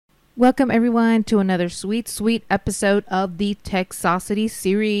Welcome everyone to another sweet episode of the Texosity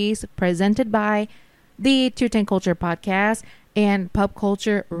series presented by the 210 Culture Podcast and Pub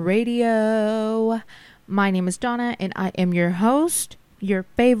Culture Radio. My name is Donna and I am your host, your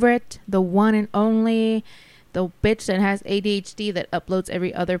favorite, the one and only, the bitch that has ADHD that uploads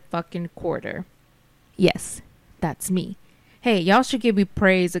every other fucking quarter. Yes, that's me. Hey, y'all should give me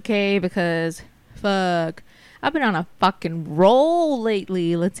praise, okay? Because fuck, I've been on a fucking roll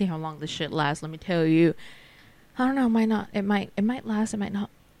lately. Let's see how long this shit lasts. Let me tell you. I don't know. It might last. It might not.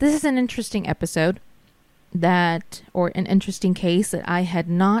 This is an interesting episode or an interesting case that I had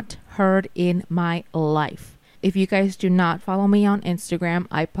not heard in my life. If you guys do not follow me on Instagram,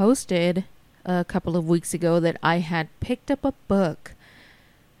 I posted a couple of weeks ago that I had picked up a book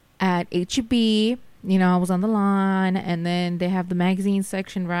at HEB. You know, I was on the line and then they have the magazine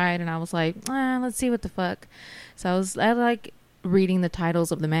section, right? And I was like, let's see what the fuck. So I like reading the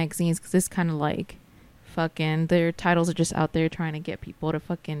titles of the magazines because it's kind of like fucking, their titles are just out there trying to get people to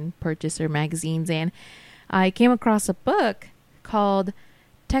fucking purchase their magazines. And I came across a book called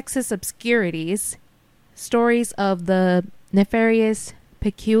Texas Obscurities, Stories of the Nefarious,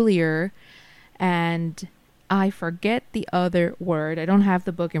 Peculiar, and I forget the other word. I don't have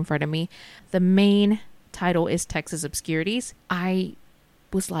the book in front of me. The main title is Texas Obscurities. I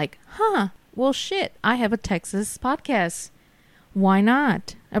was like, well shit, I have a Texas podcast. Why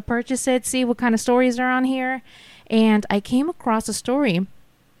not? I purchased it, see what kind of stories are on here. And I came across a story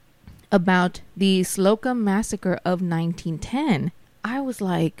about the Slocum Massacre of 1910. I was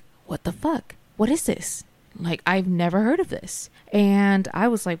like, what the fuck? What is this? Like, I've never heard of this. And I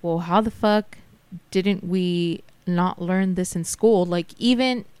was like, well, how the fuck didn't we not learn this in school? Like,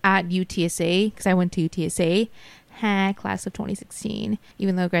 even at UTSA, because I went to UTSA, class of 2016,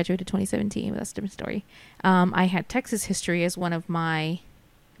 even though I graduated 2017, but that's a different story. I had Texas history as one of my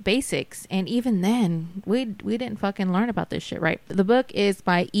basics, and even then, we didn't fucking learn about this shit, right? The book is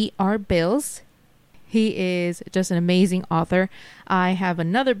by E.R. Bills. He is just an amazing author. I have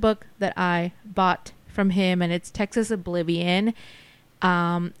another book that I bought from him, and it's Texas Oblivion.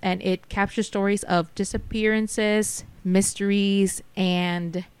 And it captures stories of disappearances, mysteries,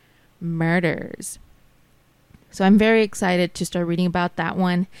 and murders. So I'm very excited to start reading about that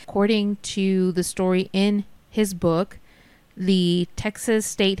one. According to the story in his book, the Texas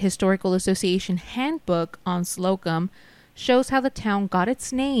State Historical Association Handbook on Slocum shows how the town got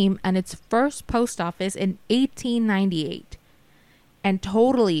its name and its first post office in 1898 and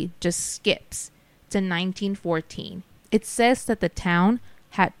totally just skips to 1914. It says that the town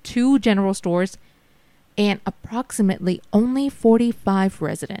had 2 general stores and approximately only 45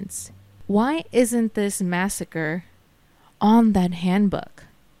 residents. Why isn't this massacre on that handbook?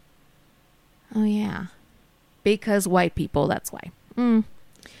 Oh yeah, because white people, that's why.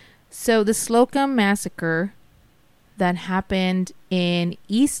 So the Slocum Massacre that happened in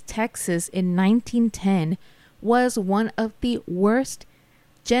East Texas in 1910 was one of the worst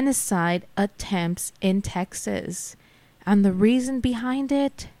genocide attempts in Texas. And the reason behind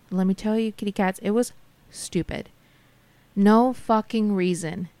it, let me tell you, kitty cats, it was stupid. No fucking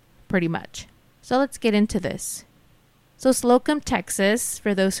reason, pretty much. So let's get into this. So Slocum, Texas,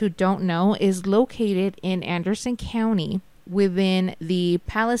 for those who don't know, is located in Anderson County within the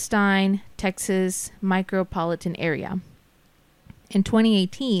Palestine, Texas micropolitan area. In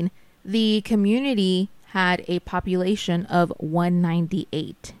 2018, the community had a population of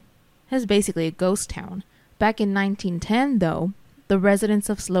 198. It's basically a ghost town. Back in 1910, though, the residents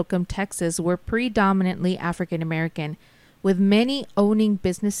of Slocum, Texas were predominantly African American, with many owning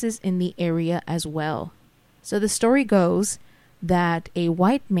businesses in the area as well. So the story goes that a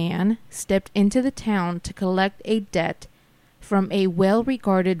white man stepped into the town to collect a debt from a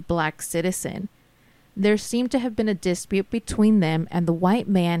well-regarded black citizen. There seemed to have been a dispute between them, and the white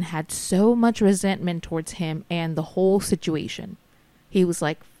man had so much resentment towards him and the whole situation. He was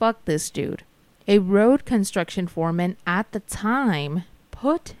like, fuck this dude. A road construction foreman at the time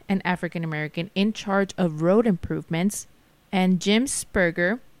put an African American in charge of road improvements, and Jim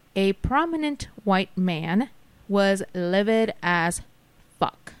Sperger, a prominent white man, was livid as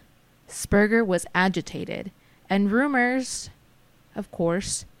fuck. Sperger was agitated, and rumors, of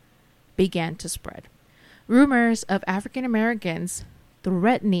course, began to spread. Rumors of African Americans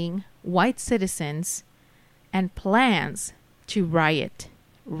threatening white citizens and plans to riot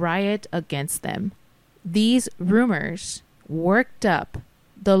against them. These rumors worked up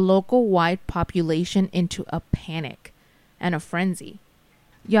the local white population into a panic and a frenzy.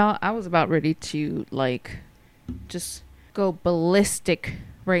 Y'all, I was about ready to just go ballistic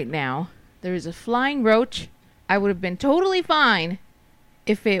right now. There is a flying roach. I would have been totally fine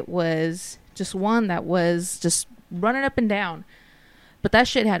if it was just one that was just running up and down. But that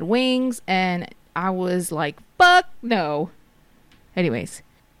shit had wings, and I was like, fuck no. Anyways,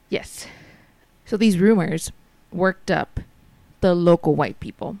 yes. So these rumors worked up the local white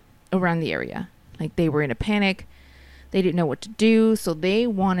people around the area. Like, they were in a panic. They didn't know what to do, so they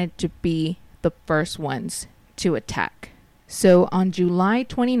wanted to be the first ones to attack. So on July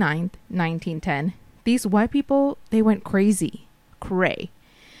 29th, 1910, these white people, they went crazy. Cray.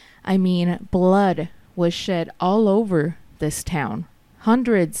 I mean, blood was shed all over this town.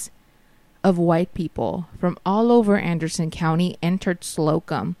 Hundreds of white people from all over Anderson County entered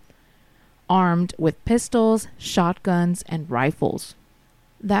Slocum, armed with pistols, shotguns, and rifles.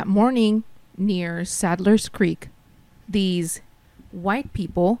 That morning, near Sadler's Creek, these white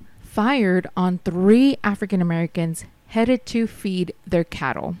people fired on 3 African Americans headed to feed their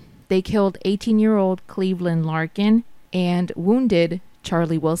cattle. They killed 18-year-old Cleveland Larkin and wounded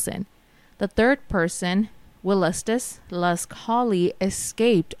Charlie Wilson. The third person, Willistus Lusk Hawley,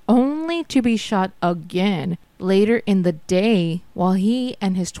 escaped only to be shot again later in the day while he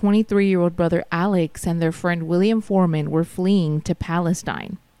and his 23-year-old brother Alex and their friend William Foreman were fleeing to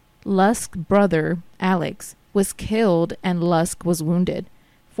Palestine. Lusk's brother, Alex, was killed and Lusk was wounded.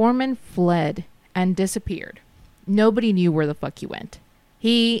 Foreman fled and disappeared. Nobody knew where the fuck he went.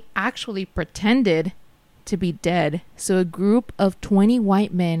 He actually pretended to be dead so a group of 20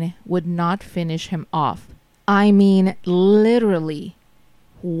 white men would not finish him off. I mean, literally,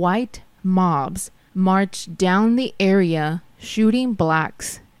 white mobs marched down the area shooting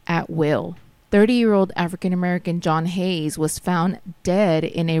blacks at will. 30-year-old African-American John Hayes was found dead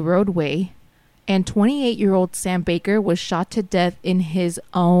in a roadway, and 28-year-old Sam Baker was shot to death in his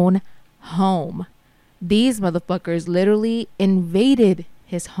own home. These motherfuckers literally invaded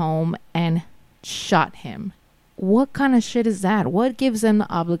his home and shot him. What kind of shit is that? What gives them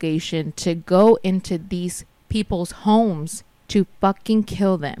the obligation to go into these people's homes to fucking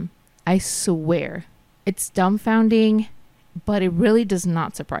kill them? I swear. It's dumbfounding, but it really does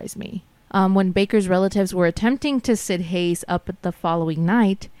not surprise me. When Baker's relatives were attempting to sit Hayes up the following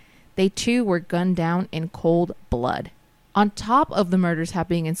night, they too were gunned down in cold blood. On top of the murders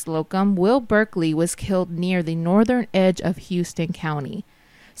happening in Slocum, Will Berkeley was killed near the northern edge of Houston County.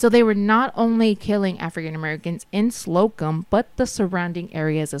 So they were not only killing African Americans in Slocum, but the surrounding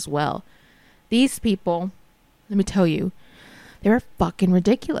areas as well. These people, let me tell you, they were fucking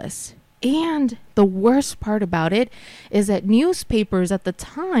ridiculous. And the worst part about it is that newspapers at the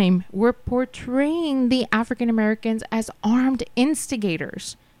time were portraying the African Americans as armed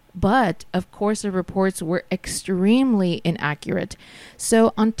instigators. But, of course, the reports were extremely inaccurate.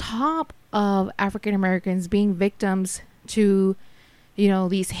 So on top of African Americans being victims to,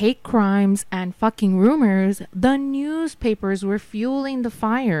 these hate crimes and fucking rumors, the newspapers were fueling the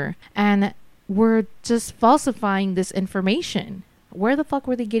fire and were just falsifying this information. Where the fuck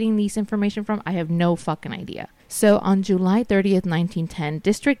were they getting this information from? I have no fucking idea. So on July 30th, 1910,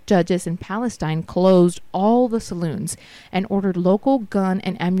 district judges in Palestine closed all the saloons and ordered local gun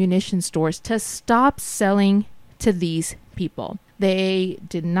and ammunition stores to stop selling to these people. They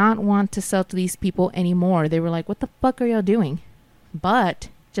did not want to sell to these people anymore. They were like, what the fuck are y'all doing? But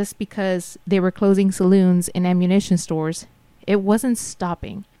just because they were closing saloons and ammunition stores, it wasn't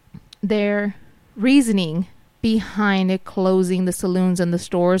stopping. Their reasoning behind it closing the saloons and the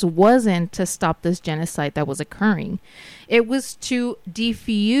stores wasn't to stop this genocide that was occurring. It was to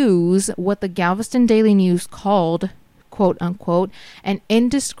defuse what the Galveston Daily News called, quote unquote, an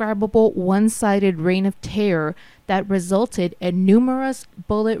indescribable one-sided reign of terror that resulted in numerous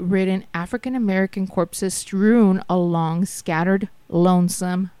bullet-ridden African American corpses strewn along scattered,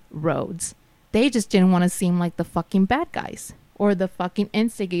 lonesome roads. They just didn't want to seem like the fucking bad guys or the fucking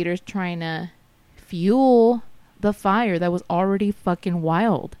instigators trying to fuel the fire that was already fucking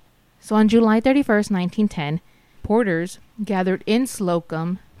wild. So on July 31st, 1910, porters gathered in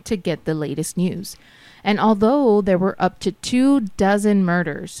Slocum to get the latest news. And although there were up to 24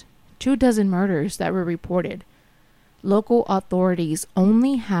 murders that were reported, local authorities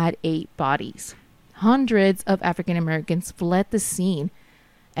only had 8 bodies. Hundreds of African Americans fled the scene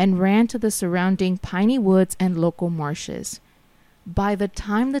and ran to the surrounding piney woods and local marshes. By the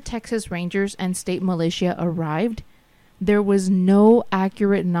time the Texas Rangers and state militia arrived, there was no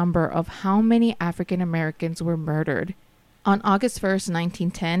accurate number of how many African Americans were murdered. On August 1st,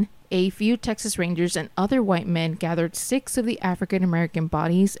 1910, a few Texas Rangers and other white men gathered 6 of the African American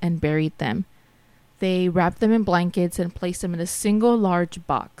bodies and buried them. They wrapped them in blankets and placed them in a single large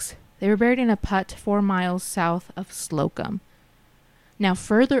box. They were buried in a putt 4 miles south of Slocum. Now,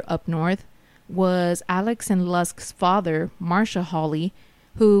 further up north was Alex and Lusk's father, Marcia Hawley,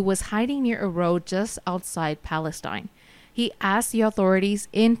 who was hiding near a road just outside Palestine. He asked the authorities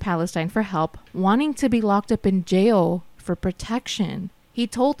in Palestine for help, wanting to be locked up in jail for protection. He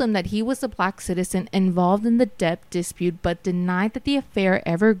told them that he was a black citizen involved in the debt dispute, but denied that the affair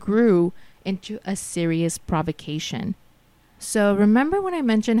ever grew into a serious provocation. So remember when I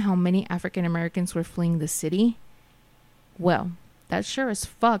mentioned how many African Americans were fleeing the city? Well, that sure as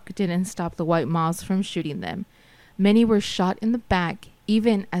fuck didn't stop the white mobs from shooting them. Many were shot in the back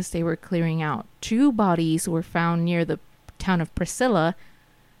even as they were clearing out. 2 bodies were found near the town of Priscilla,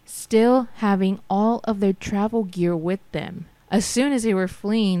 still having all of their travel gear with them. As soon as they were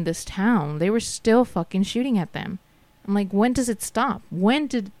fleeing this town, they were still fucking shooting at them. I'm like, when does it stop? When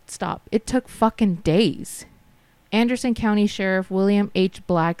did it stop? It took fucking days. Anderson County Sheriff William H.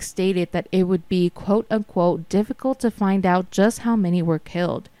 Black stated that it would be, quote unquote, difficult to find out just how many were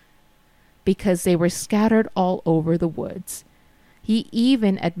killed because they were scattered all over the woods. He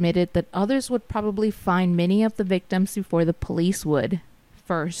even admitted that others would probably find many of the victims before the police would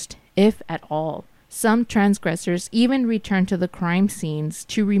first, if at all. Some transgressors even returned to the crime scenes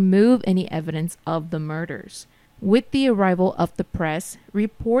to remove any evidence of the murders. With the arrival of the press,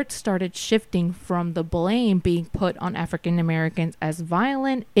 reports started shifting from the blame being put on African Americans as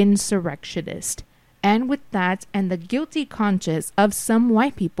violent insurrectionists. And with that and the guilty conscience of some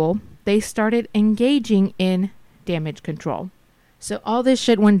white people, they started engaging in damage control. So all this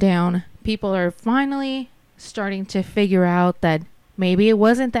shit went down. People are finally starting to figure out that maybe it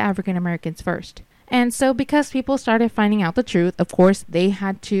wasn't the African Americans first. And so because people started finding out the truth, of course, they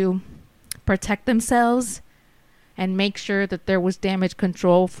had to protect themselves and make sure that there was damage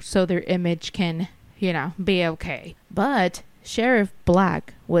control so their image can, be okay. But Sheriff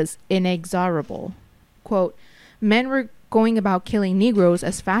Black was inexorable. Quote, men were going about killing Negroes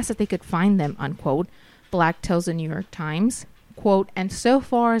as fast as they could find them, unquote. Black tells the New York Times. Quote, and so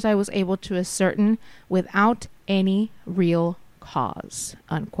far as I was able to ascertain, without any real cause,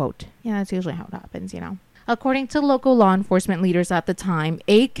 unquote. Yeah, that's usually how it happens, According to local law enforcement leaders at the time,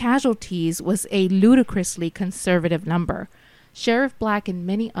 8 casualties was a ludicrously conservative number. Sheriff Black and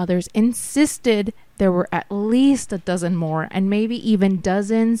many others insisted there were at least a dozen more, and maybe even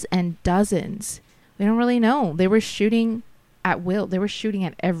dozens and dozens. We don't really know. They were shooting at will. They were shooting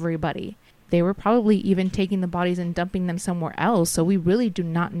at everybody. They were probably even taking the bodies and dumping them somewhere else. So we really do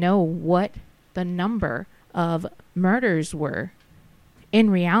not know what the number of murders were. In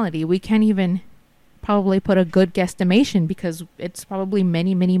reality, we can't even probably put a good guesstimation because it's probably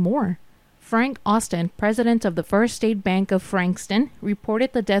many, many more. Frank Austin, president of the First State Bank of Frankston,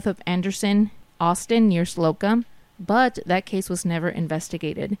 reported the death of Anderson Austin near Slocum, but that case was never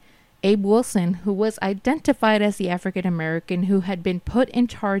investigated. Abe Wilson, who was identified as the African American who had been put in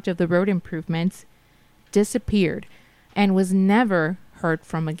charge of the road improvements, disappeared and was never heard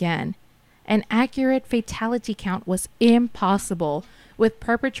from again. An accurate fatality count was impossible, with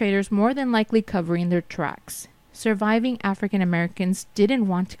perpetrators more than likely covering their tracks. Surviving African Americans didn't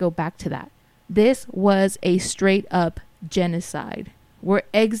want to go back to that. This was a straight-up genocide, where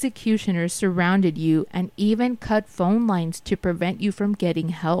executioners surrounded you and even cut phone lines to prevent you from getting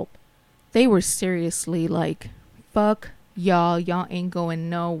help. They were seriously like, fuck y'all ain't going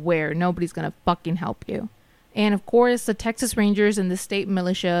nowhere. Nobody's gonna fucking help you. And of course, the Texas Rangers and the state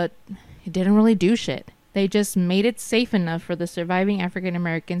militia didn't really do shit. They just made it safe enough for the surviving African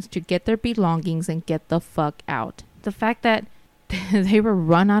Americans to get their belongings and get the fuck out. The fact that they were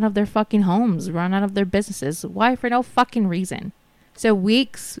run out of their fucking homes, run out of their businesses. Why? For no fucking reason. So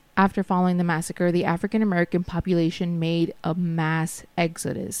weeks after following the massacre, the African American population made a mass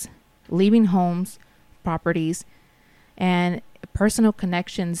exodus, leaving homes, properties, and personal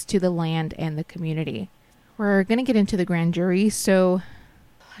connections to the land and the community. We're going to get into the grand jury, so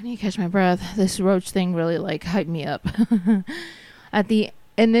I need to catch my breath. This roach thing really hyped me up. At the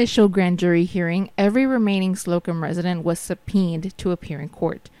initial grand jury hearing, every remaining Slocum resident was subpoenaed to appear in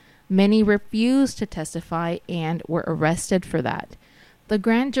court. Many refused to testify and were arrested for that. The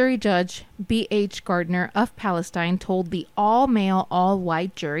grand jury judge, B.H. Gardner of Palestine, told the all-male,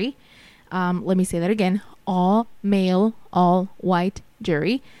 all-white jury, let me say that again, all-male, all-white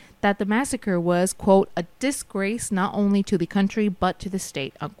jury, that the massacre was, quote, a disgrace not only to the country but to the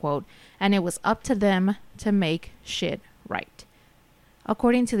state, unquote, and it was up to them to make shit right.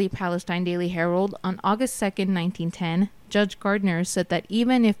 According to the Palestine Daily Herald, on August 2nd, 1910, Judge Gardner said that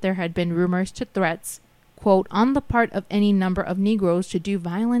even if there had been rumors to threats, quote, on the part of any number of Negroes to do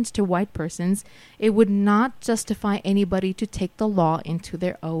violence to white persons, it would not justify anybody to take the law into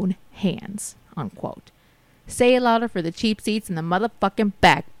their own hands, unquote. Say it louder for the cheap seats in the motherfucking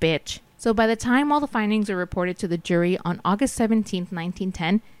back, bitch. So by the time all the findings are reported to the jury on August 17th,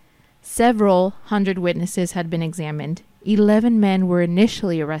 1910, several hundred witnesses had been examined. 11 men were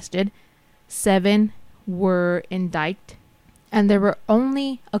initially arrested. 7 were indicted. And there were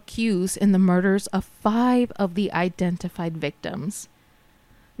only accused in the murders of 5 of the identified victims.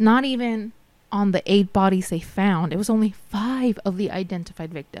 Not even on the 8 bodies they found. It was only 5 of the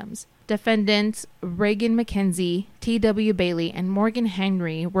identified victims. Defendants Reagan McKenzie, T.W. Bailey, and Morgan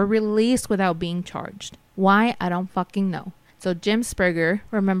Henry were released without being charged. Why? I don't fucking know. So Jim Sperger,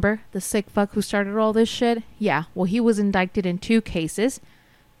 remember the sick fuck who started all this shit? Yeah, well, he was indicted in 2 cases.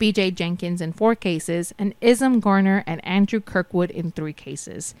 B.J. Jenkins in 4 cases, and Isam Garner and Andrew Kirkwood in 3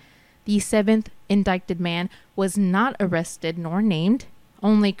 cases. The 7th indicted man was not arrested nor named.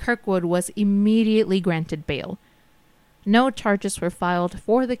 Only Kirkwood was immediately granted bail. No charges were filed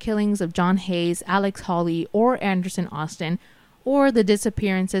for the killings of John Hayes, Alex Hawley, or Anderson Austin, or the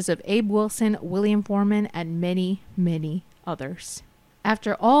disappearances of Abe Wilson, William Foreman, and many, many others.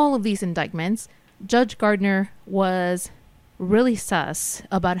 After all of these indictments, Judge Gardner was really sus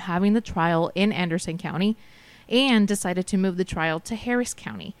about having the trial in Anderson County and decided to move the trial to Harris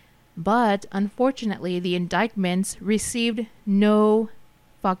County. But unfortunately, the indictments received no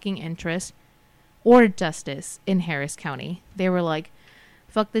fucking interest or justice in Harris County. They were like,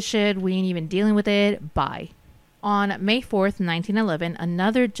 fuck this shit, we ain't even dealing with it, bye. On May 4th, 1911,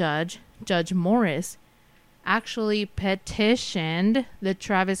 another judge, Judge Morris, actually petitioned the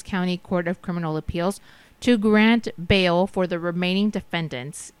Travis County Court of Criminal Appeals to grant bail for the remaining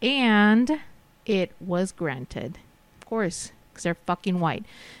defendants, and it was granted. Of course, because they're fucking white.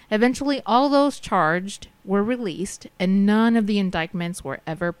 Eventually, all those charged were released, and none of the indictments were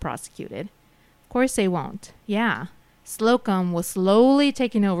ever prosecuted. Of course they won't. Yeah. Slocum was slowly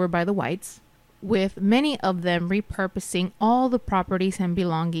taken over by the whites, with many of them repurposing all the properties and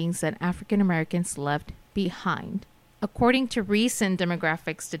belongings that African Americans left behind. According to recent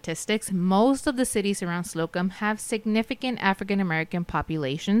demographic statistics, most of the cities around Slocum have significant African American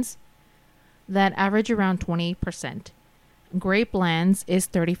populations that average around 20%. Grapelands is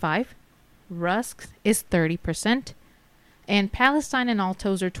 35%, Rusk is 30%, and Palestine and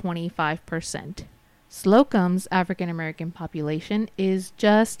Altos are 25%. Slocum's African American population is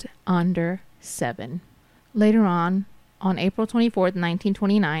just under 7. Later on April 24th,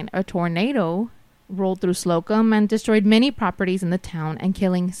 1929, a tornado rolled through Slocum and destroyed many properties in the town and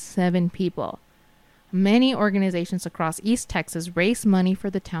killing 7 people. Many organizations across East Texas raised money for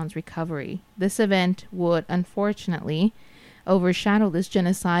the town's recovery. This event would unfortunately overshadow this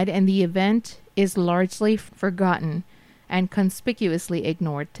genocide, and the event is largely forgotten and conspicuously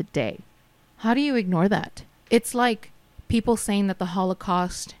ignored today. How do you ignore that? It's like people saying that the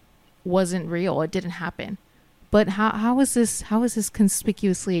Holocaust wasn't real, it didn't happen. But how is this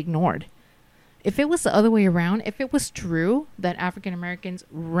conspicuously ignored? If it was the other way around, if it was true that African Americans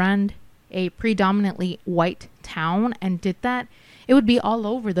run a predominantly white town and did that, it would be all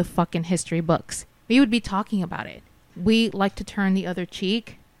over the fucking history books. We would be talking about it. We like to turn the other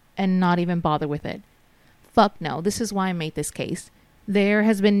cheek and not even bother with it. Fuck no, this is why I made this case. There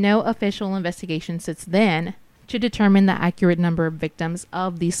has been no official investigation since then to determine the accurate number of victims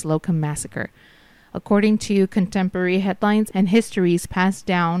of the Slocum Massacre. According to contemporary headlines and histories passed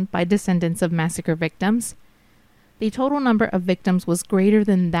down by descendants of massacre victims, the total number of victims was greater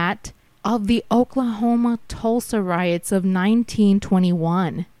than that of the Oklahoma Tulsa riots of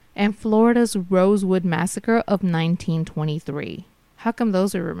 1921 and Florida's Rosewood Massacre of 1923. How come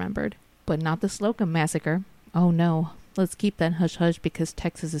those are remembered, but not the Slocum Massacre? Oh no, let's keep that hush-hush because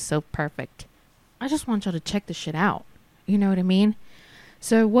Texas is so perfect. I just want y'all to check this shit out. You know what I mean?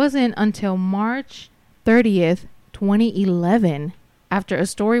 So it wasn't until March 30th, 2011, after a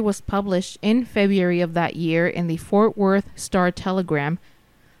story was published in February of that year in the Fort Worth Star-Telegram,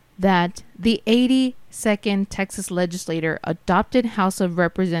 that the 82nd Texas legislature adopted House of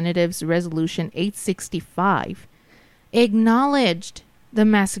Representatives Resolution 865, acknowledged the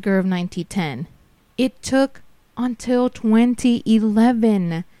massacre of 1910. It took until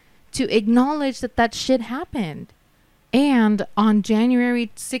 2011 to acknowledge that shit happened. And on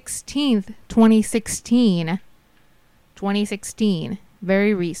January 16th, 2016,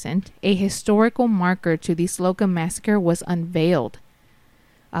 very recent, a historical marker to the Slocum Massacre was unveiled.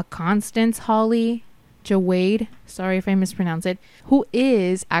 Constance Hawley Jawade, sorry if I mispronounce it, who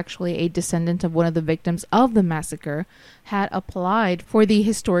is actually a descendant of one of the victims of the massacre, had applied for the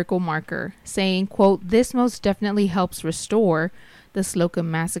historical marker, saying, quote, "This most definitely helps restore the Slocum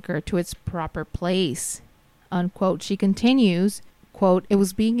Massacre to its proper place," unquote. She continues, quote, "It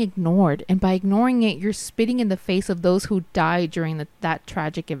was being ignored, and by ignoring it, you're spitting in the face of those who died during that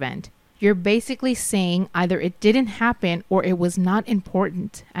tragic event. You're basically saying either it didn't happen or it was not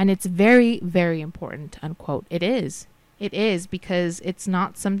important. And it's very, very important, unquote. It is. It is, because it's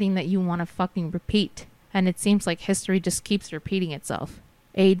not something that you want to fucking repeat. And it seems like history just keeps repeating itself.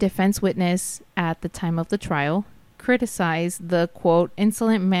 A defense witness at the time of the trial criticized the, quote,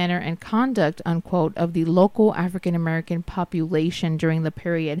 insolent manner and conduct, unquote, of the local African American population during the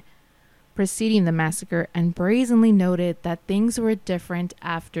period preceding the massacre, and brazenly noted that things were different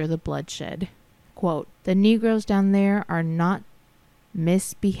after the bloodshed. Quote, the Negroes down there are not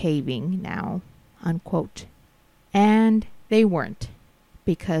misbehaving now, unquote. And they weren't,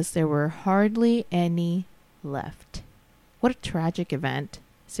 because there were hardly any left. What a tragic event.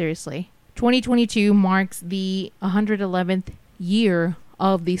 Seriously. 2022 marks the 111th year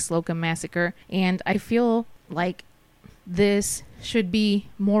of the Slocum Massacre, and I feel like this should be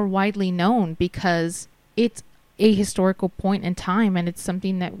more widely known because it's a historical point in time, and it's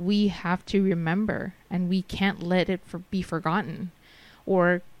something that we have to remember, and we can't let it be forgotten,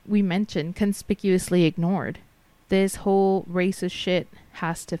 or we mentioned conspicuously ignored. This whole racist shit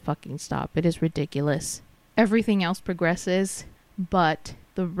has to fucking stop. It is ridiculous. Everything else progresses, but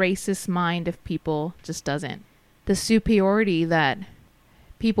the racist mind of people just doesn't. The superiority that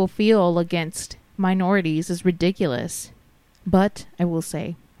people feel against minorities is ridiculous. But I will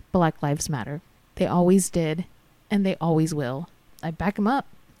say, Black Lives Matter. They always did, and they always will. I back them up.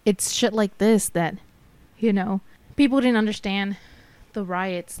 It's shit like this that, people didn't understand the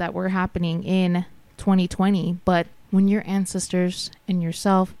riots that were happening in 2020. But when your ancestors and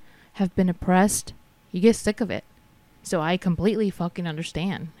yourself have been oppressed, you get sick of it. So I completely fucking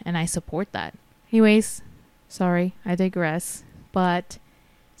understand, and I support that. Anyways, sorry, I digress. But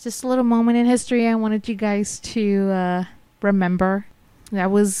it's just a little moment in history I wanted you guys to remember. That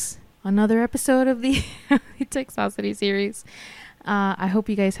was another episode of the Texosity series. I hope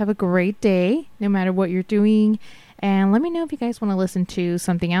you guys have a great day, no matter what you're doing. And let me know if you guys want to listen to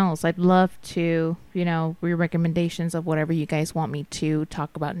something else. I'd love to, your recommendations of whatever you guys want me to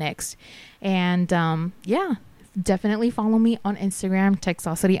talk about next. And definitely follow me on Instagram,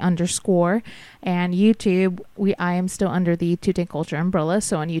 Texosity_, and YouTube. I am still under the Two-Tank Culture umbrella.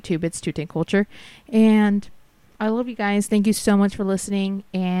 So on YouTube, it's Two-Tank Culture. And I love you guys. Thank you so much for listening,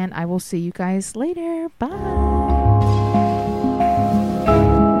 and I will see you guys later. Bye.